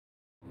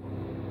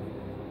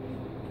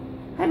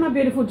Hey my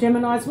beautiful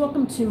Geminis,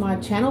 welcome to my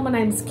channel. My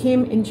name is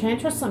Kim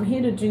Enchantress. I'm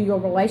here to do your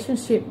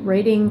relationship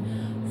reading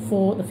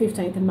for the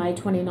 15th of May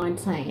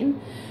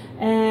 2019.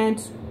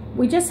 And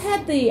we just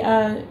had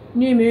the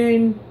new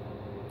moon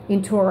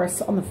in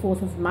Taurus on the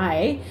 4th of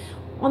May.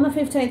 On the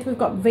 15th we've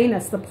got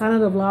Venus, the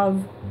planet of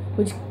love,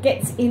 which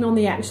gets in on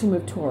the action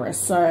with Taurus.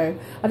 So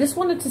I just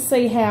wanted to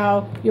see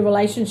how your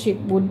relationship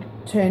would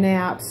turn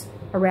out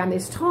around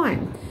this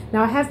time.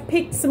 Now I have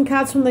picked some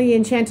cards from the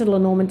Enchanted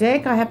Lenormand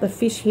deck. I have the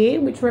fish here,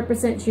 which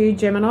represents you,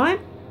 Gemini.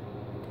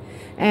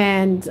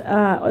 And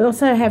I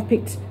also have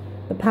picked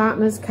the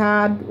partner's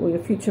card, or your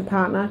future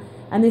partner.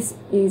 And this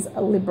is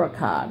a Libra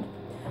card.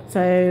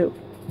 So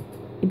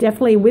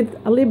definitely with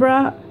a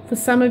Libra, for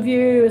some of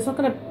you, it's not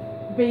going to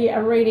be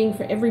a reading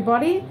for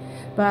everybody.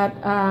 But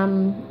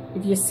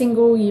if you're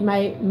single, you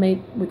may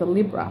meet with a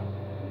Libra.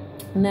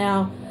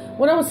 Now,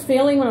 what I was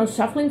feeling when I was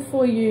shuffling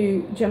for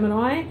you,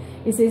 Gemini,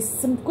 is there's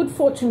some good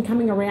fortune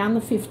coming around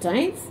the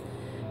 15th.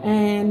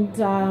 And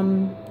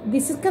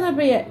this is going to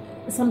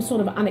be some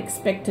sort of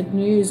unexpected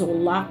news or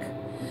luck.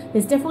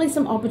 There's definitely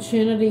some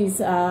opportunities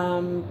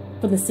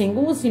for the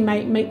singles. You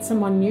may meet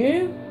someone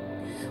new.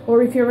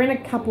 Or if you're in a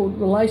coupled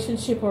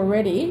relationship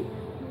already,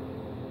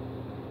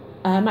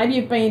 maybe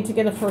you've been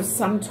together for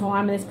some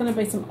time, and there's going to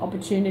be some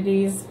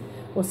opportunities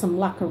or some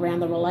luck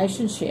around the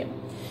relationship.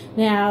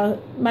 Now,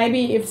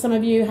 maybe if some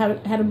of you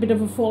have had a bit of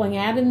a falling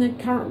out in the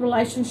current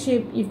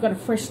relationship, you've got a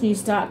fresh new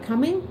start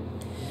coming,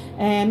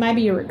 and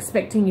maybe you're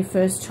expecting your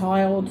first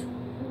child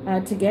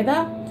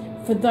together.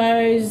 For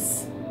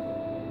those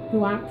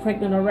who aren't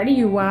pregnant already,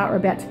 you are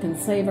about to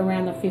conceive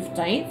around the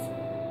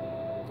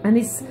 15th, and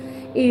this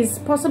is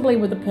possibly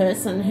with a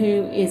person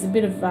who is a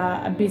bit of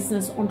a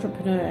business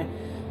entrepreneur.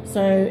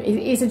 So it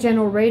is a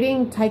general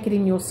reading. Take it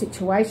in your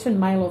situation,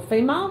 male or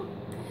female.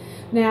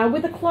 Now,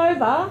 with the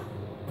clover,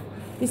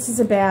 this is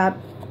about,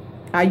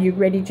 are you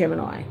ready,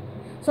 Gemini?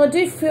 So I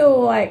do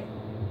feel like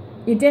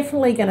you're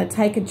definitely going to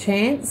take a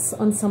chance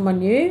on someone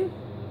new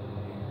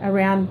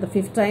around the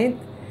 15th.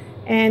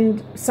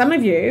 And some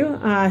of you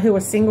who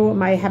are single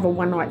may have a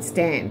one-night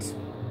stand.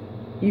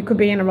 You could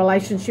be in a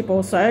relationship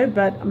also,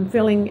 but I'm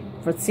feeling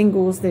for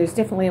singles, there's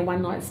definitely a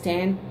one-night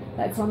stand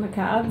that's on the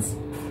cards.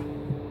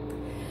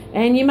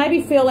 And you may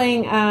be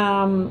feeling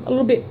a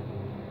little bit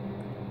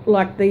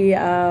like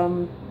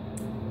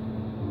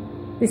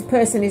this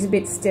person is a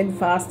bit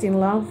steadfast in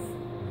love,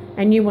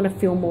 and you want to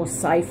feel more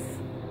safe.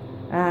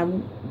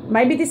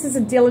 Maybe this is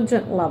a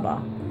diligent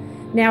lover.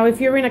 Now,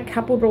 if you're in a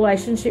coupled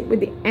relationship with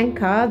the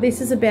anchor,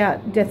 this is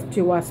about death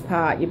do us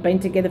part. You've been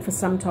together for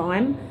some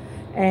time,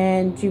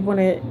 and you want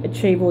to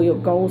achieve all your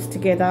goals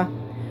together.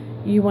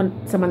 You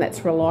want someone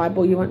that's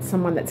reliable. You want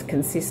someone that's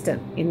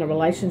consistent in the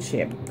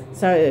relationship.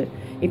 So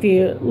if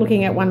you're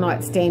looking at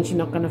one-night stands, you're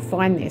not going to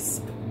find this.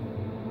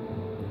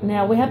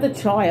 Now, we have the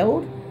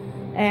child.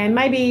 And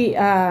maybe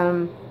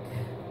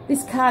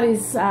this card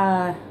is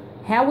how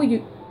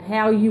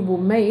you will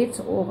meet,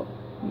 or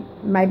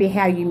maybe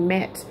how you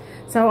met.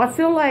 So I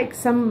feel like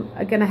some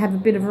are going to have a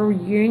bit of a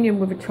reunion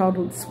with a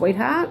childhood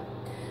sweetheart.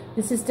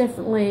 This is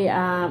definitely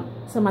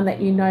someone that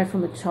you know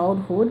from a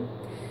childhood.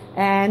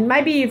 And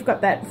maybe you've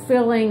got that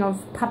feeling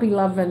of puppy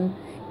love and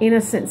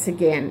innocence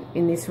again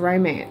in this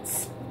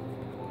romance.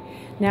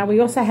 Now, we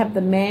also have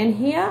the man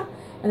here.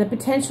 And the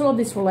potential of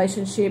this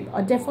relationship,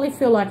 I definitely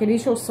feel like it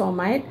is your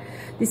soulmate.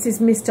 This is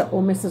Mr.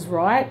 or Mrs.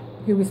 Right,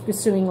 who is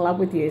pursuing love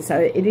with you. So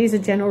it is a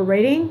general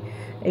reading.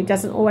 It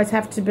doesn't always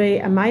have to be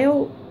a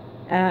male.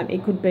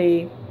 It could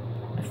be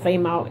a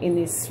female in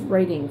this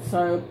reading.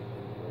 So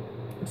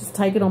just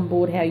take it on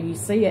board how you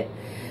see it.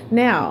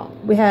 Now,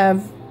 we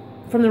have,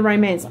 from the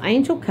Romance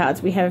Angel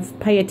cards, we have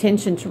pay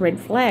attention to red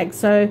flags.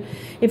 So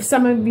if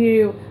some of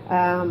you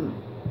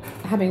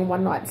having a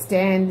one-night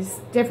stand, is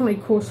definitely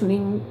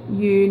cautioning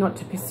you not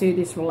to pursue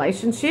this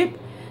relationship.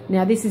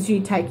 Now, this is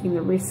you taking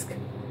the risk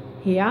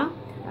here.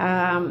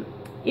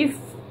 If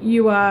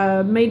you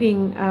are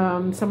meeting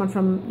someone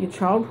from your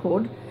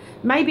childhood,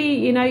 maybe,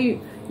 you know,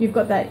 you've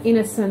got that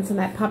innocence and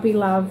that puppy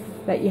love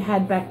that you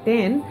had back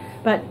then,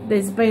 but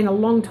there's been a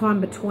long time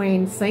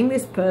between seeing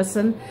this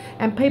person,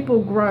 and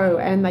people grow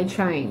and they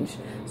change.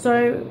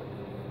 So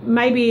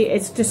maybe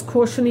it's just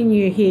cautioning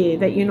you here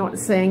that you're not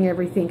seeing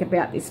everything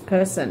about this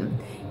person.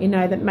 You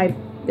know, that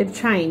they've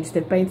changed.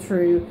 They've been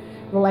through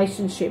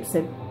relationships.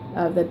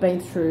 They've been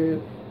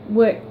through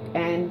work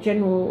and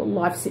general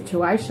life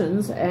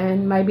situations,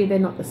 and maybe they're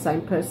not the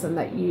same person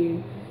that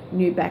you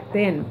knew back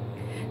then.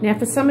 Now,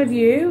 for some of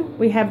you,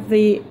 we have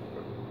the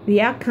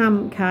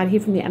outcome card here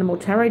from the Animal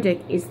Tarot deck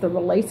is the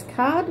release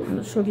card. I'm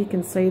not sure if you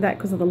can see that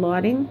because of the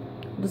lighting.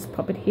 I'll just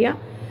pop it here.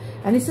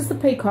 And this is the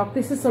peacock.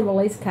 This is the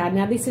release card.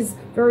 Now, this is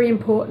very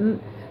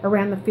important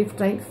around the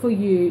 15th for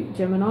you,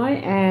 Gemini.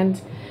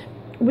 And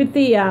with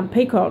the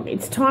peacock,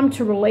 it's time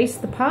to release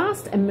the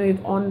past and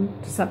move on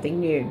to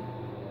something new.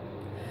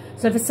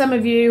 So for some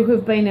of you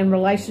who've been in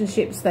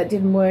relationships that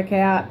didn't work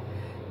out,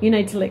 you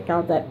need to let go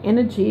of that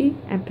energy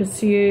and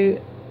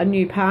pursue a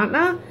new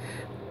partner.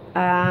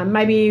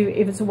 Maybe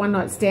if it's a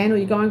one-night stand or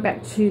you're going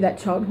back to that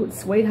childhood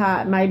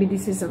sweetheart, maybe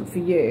this isn't for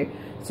you.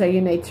 So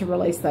you need to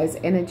release those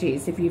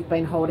energies if you've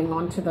been holding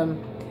on to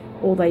them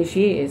all these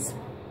years.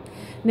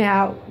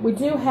 Now, we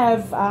do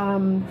have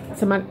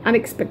some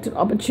unexpected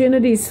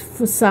opportunities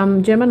for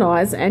some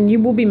Geminis, and you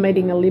will be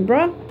meeting a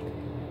Libra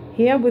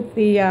here with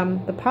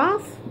the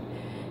path.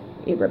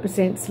 It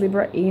represents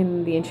Libra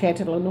in the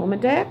Enchanted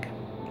Lenormand deck,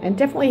 and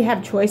definitely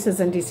have choices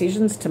and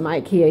decisions to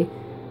make here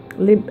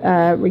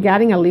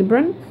regarding a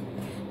Libran.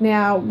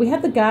 Now, we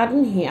have the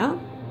garden here,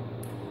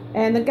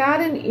 and the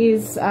garden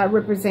is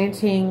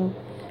representing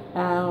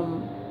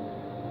how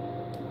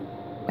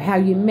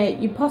you met.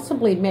 You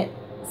possibly met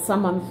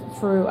someone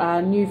through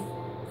new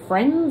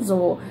friends,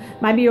 or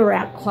maybe you were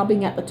out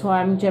clubbing at the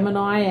time,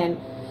 Gemini,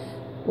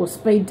 or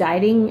speed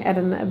dating at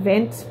an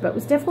event, but it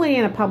was definitely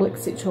in a public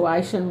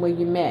situation where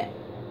you met.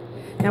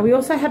 Now, we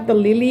also have the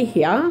lily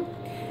here,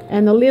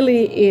 and the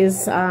lily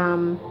is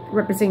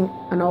representing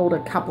an older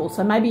couple.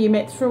 So maybe you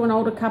met through an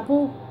older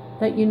couple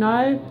that you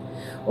know,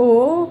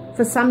 or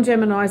for some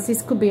Geminis,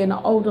 this could be an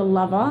older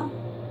lover.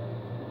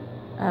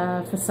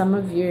 For some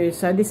of you,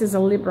 so this is a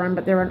Libran,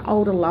 but they're an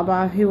older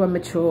lover who are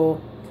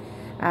mature.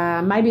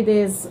 Maybe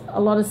there's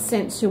a lot of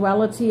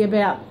sensuality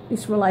about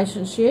this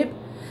relationship,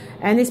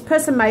 and this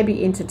person may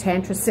be into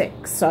tantra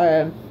sex,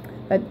 so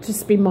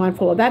just be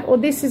mindful of that. Or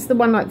this is the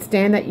one-night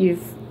stand that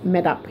you've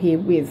met up here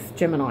with,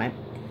 Gemini.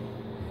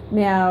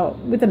 Now,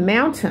 with the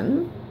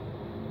mountain,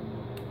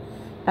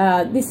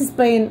 this has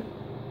been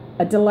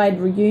a delayed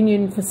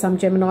reunion for some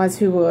Geminis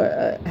who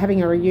were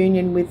having a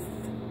reunion with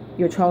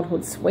your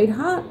childhood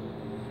sweetheart.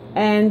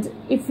 And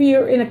if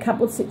you're in a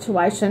couple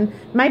situation,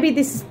 maybe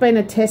this has been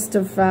a test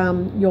of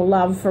your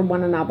love for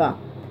one another.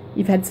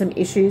 You've had some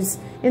issues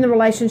in the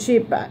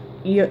relationship, but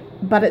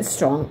it's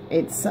strong.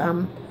 It's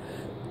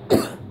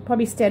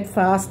probably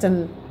steadfast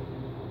and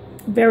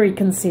very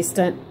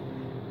consistent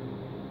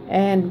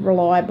and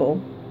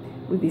reliable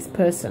with this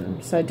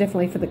person. So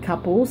definitely for the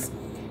couples.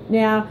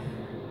 Now,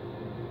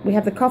 we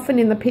have the coffin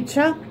in the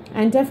picture,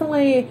 and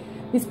definitely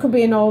this could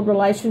be an old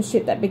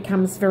relationship that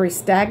becomes very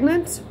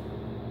stagnant,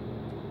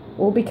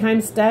 or became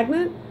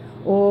stagnant,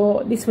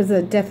 or this was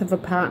a death of a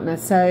partner.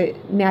 So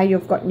now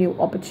you've got new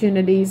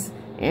opportunities,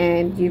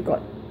 and you've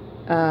got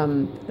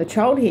the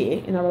child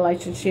here in a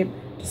relationship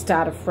to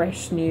start a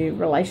fresh new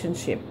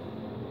relationship.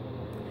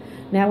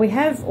 Now, we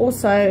have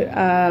also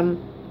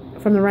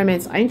from the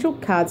Romance Angel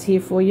cards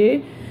here for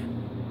you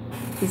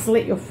is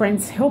let your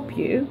friends help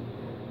you.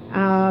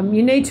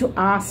 You need to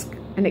ask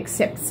and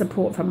accept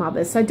support from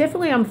others. So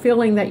definitely I'm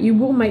feeling that you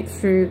will meet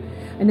through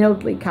an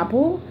elderly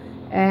couple,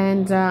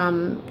 and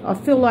I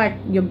feel like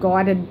you're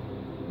guided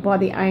by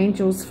the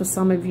angels for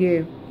some of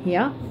you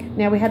here.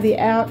 Now, we have the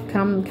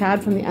outcome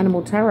card from the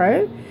Animal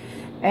Tarot,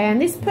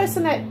 and this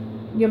person that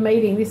you're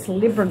meeting, this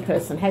Libran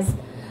person, has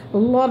a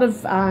lot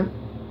of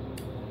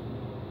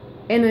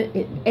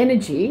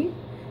energy,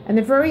 and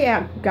they're very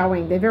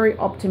outgoing. They're very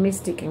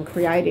optimistic and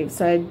creative,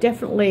 so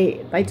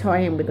definitely they tie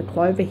in with the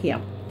clover here.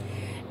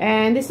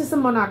 And this is the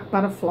Monarch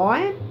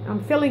Butterfly.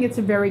 I'm feeling it's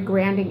a very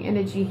grounding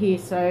energy here,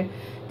 so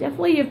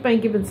definitely you've been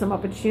given some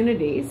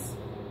opportunities,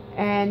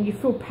 and you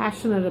feel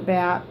passionate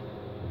about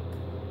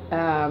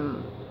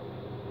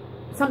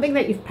something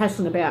that you're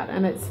passionate about,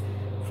 and it's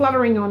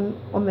fluttering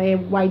on their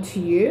way to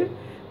you.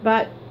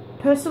 But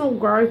personal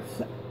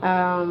growth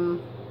and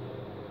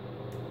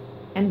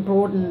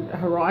broadened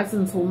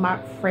horizons will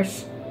mark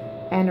fresh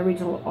and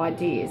original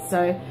ideas.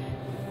 So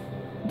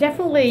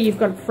definitely you've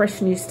got a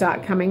fresh new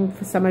start coming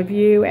for some of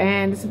you,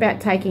 and it's about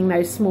taking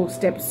those small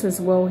steps as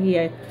well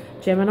here,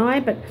 Gemini.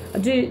 But I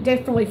do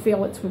definitely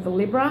feel it's with a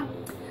Libra.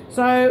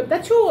 So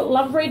that's your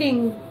love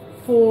reading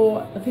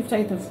for the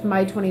 15th of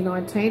May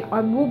 2019.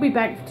 I will be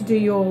back to do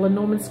your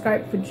Lenormand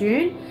scope for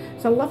June.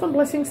 So love and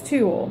blessings to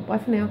you all. Bye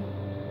for now.